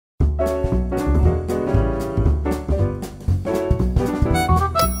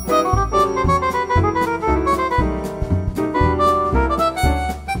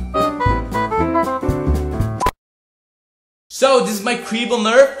So this is my crib on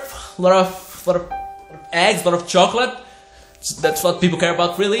Earth. A lot of eggs, a lot of chocolate. That's what people care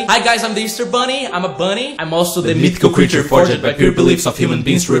about, really. Hi guys, I'm the Easter Bunny. I'm a bunny. I'm also the mythical creature forged by pure beliefs of human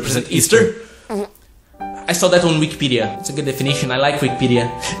beings to represent Easter. I saw that on Wikipedia. It's a good definition. I like Wikipedia.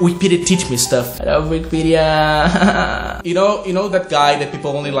 Wikipedia teach me stuff. I love Wikipedia. you know that guy that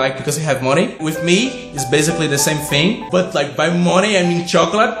people only like because he have money? With me, it's basically the same thing. But like by money, I mean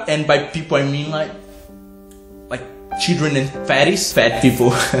chocolate, and by people, I mean like children and fatties. Fat people.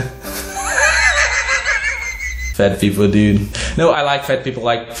 Fat people, dude. No, I like fat people.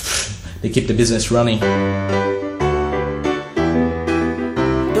 Like they keep the business running.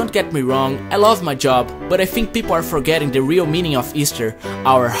 Don't get me wrong, I love my job, but I think people are forgetting the real meaning of Easter,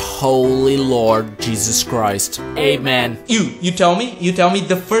 our holy Lord Jesus Christ. Amen. You tell me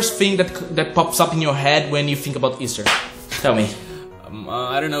the first thing that pops up in your head when you think about Easter. Tell me.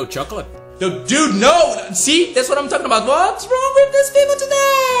 I don't know, chocolate. No, dude, no! See? That's what I'm talking about. What's wrong with these people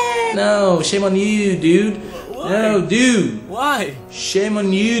today? No, shame on you, dude. Why? No, dude. Why? Shame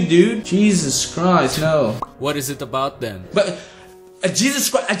on you, dude. Jesus Christ, no. What is it about then? But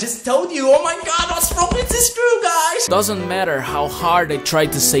Jesus Christ, I just told you. Oh my God, what's wrong with this crew, guys? Doesn't matter how hard I try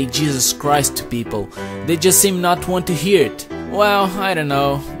to say Jesus Christ to people, they just seem not want to hear it. Well, I don't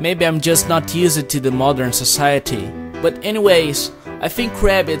know, maybe I'm just not used to the modern society. But anyways, I think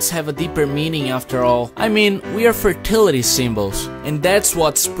rabbits have a deeper meaning after all. I mean, we are fertility symbols, and that's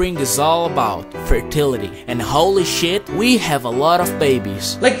what spring is all about, fertility. And holy shit, we have a lot of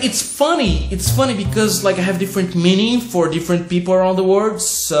babies. Like, it's funny because like I have different meaning for different people around the world.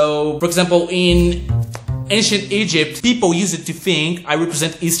 So, for example, in ancient Egypt, people used it to think I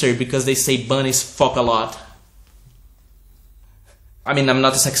represent Easter because they say bunnies fuck a lot. I mean, I'm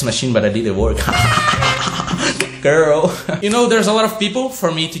not a sex machine, but I did the work. Girl. You know, there's a lot of people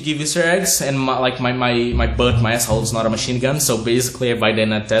for me to give Easter eggs, and my butt, my asshole is not a machine gun, so basically I buy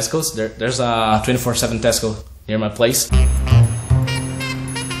them at Tesco's. There's a 24/7 Tesco near my place.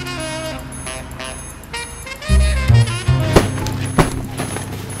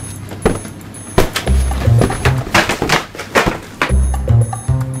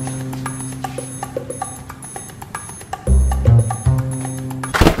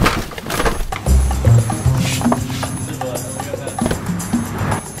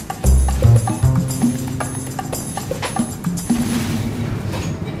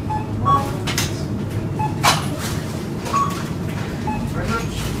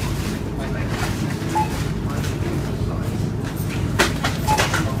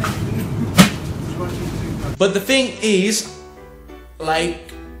 But the thing is,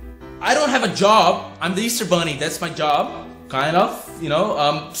 like, I don't have a job. I'm the Easter Bunny. That's my job, kind of, you know.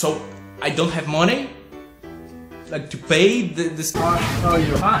 So I don't have money, like, to pay this. Oh,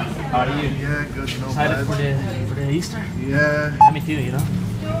 you're fine. How are you? Yeah, good. No Excited bad. for the Easter? Yeah. Me too, you know.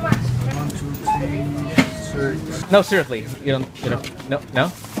 1, 2, 3, 6. No, seriously, you don't.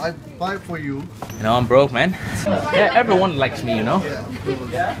 No. I buy for you. You know, I'm broke, man. Yeah, everyone likes me, you know.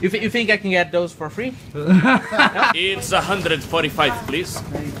 Yeah. You think I can get those for free? It's 145, please.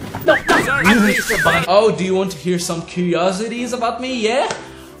 No, sorry. Oh, do you want to hear some curiosities about me? Yeah?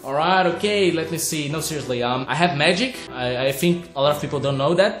 Alright, okay, let me see. No, seriously, I have magic. I think a lot of people don't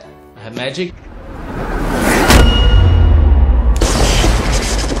know that. I have magic.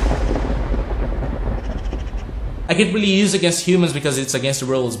 I can't really use against humans because it's against the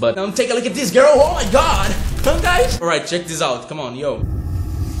rules, but take a look at this girl. Oh my God! Huh, guys? Alright, check this out. Come on, yo.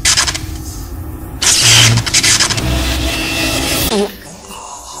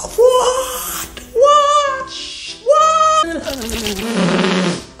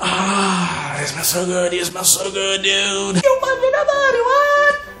 Ah, it smells so good. It smells so good, dude. You want me nobody,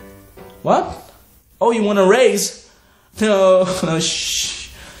 what? What? Oh, you want to raise? No,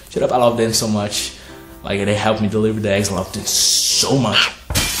 shh. Shut up, I love them so much. Like, they help me deliver the eggs. I love them so much.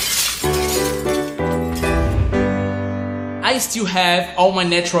 I still have all my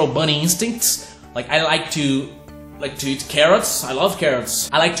natural bunny instincts. Like, I like to eat carrots. I love carrots.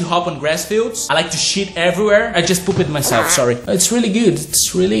 I like to hop on grass fields. I like to shit everywhere. I just poop it myself, sorry. It's really good.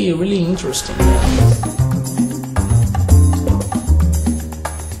 It's really, really interesting.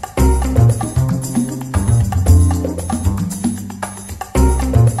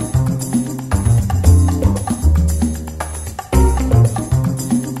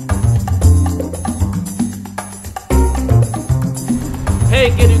 Hey,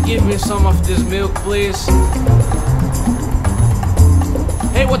 can you give me some of this milk, please?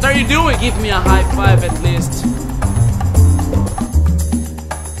 Hey, what are you doing? Give me a high five at least.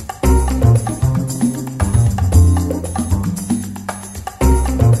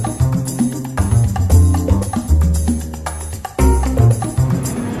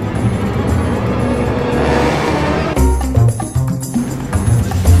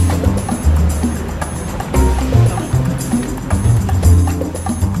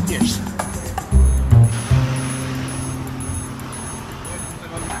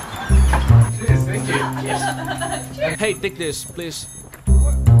 Hey, take this, please.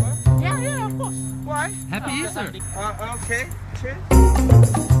 Yeah, of course. Why? Happy Easter. Okay. Cheers.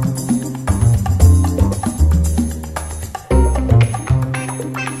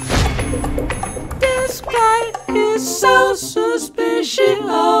 This guy is so suspicious.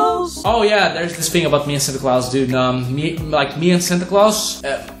 Oh yeah, there's this thing about me and Santa Claus, dude. Me and Santa Claus,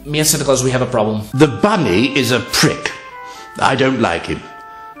 we have a problem. The bunny is a prick. I don't like him.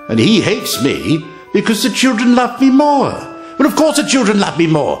 And he hates me because the children love me more. Well, of course the children love me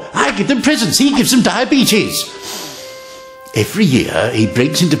more. I give them presents, he gives them diabetes. Every year he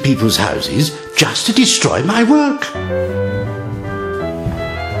breaks into people's houses just to destroy my work.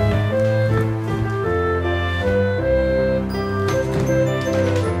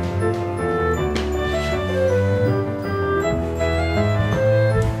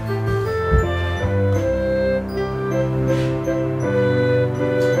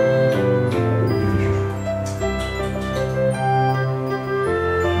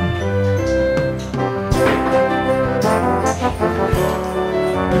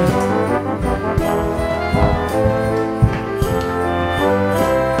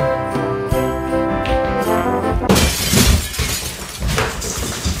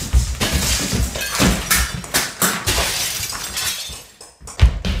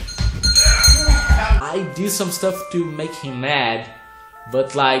 I do some stuff to make him mad,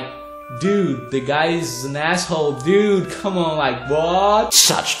 but like, dude, the guy is an asshole, dude, come on, like, what?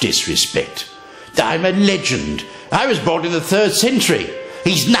 Such disrespect. I'm a legend. I was born in the 3rd century.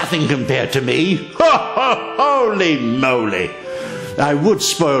 He's nothing compared to me. Holy moly. I would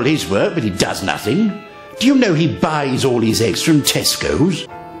spoil his work, but he does nothing. Do you know he buys all his eggs from Tesco's?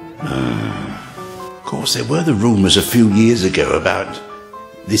 Of course, there were the rumours a few years ago about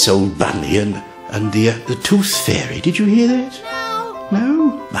this old bunny and the tooth fairy. Did you hear that?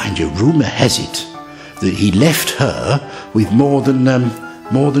 No? Mind you, rumour has it that he left her with more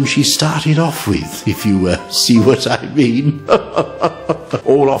than she started off with, if you see what I mean.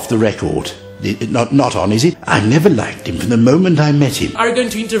 All off the record. Not on, is it? I never liked him from the moment I met him. Are you going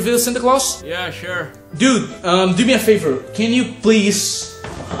to interview Santa Claus? Yeah, sure. Dude, do me a favor. Can you please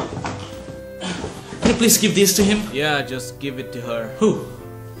give this to him? Yeah, just give it to her. Who?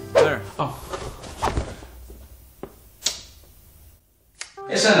 Her. Oh.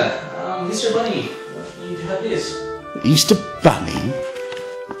 Hey Santa, Mr. Bunny, you have this. Easter Bunny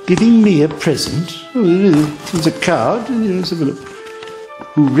giving me a present. Oh, it's a card. Let's have a look.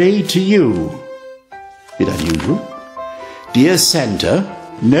 Hooray to you. Bit unusual. Dear Santa,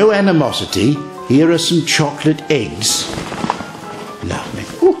 no animosity. Here are some chocolate eggs. Lovely.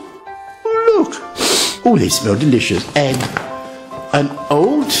 Oh, look. Oh, they smell delicious. And an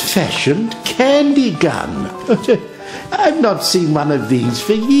old-fashioned candy gun. I've not seen one of these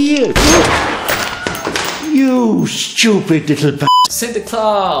for years. You stupid little b****. Santa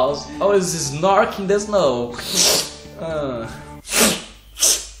Claus always is narking in the snow.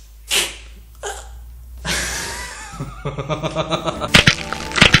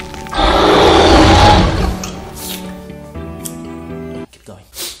 Keep going.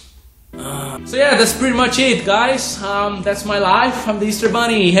 So yeah, that's pretty much it, guys. That's my life. I'm the Easter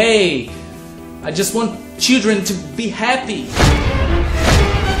Bunny. Hey, I just want children to be happy.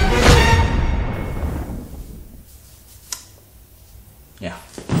 Yeah,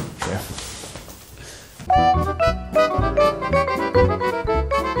 sure.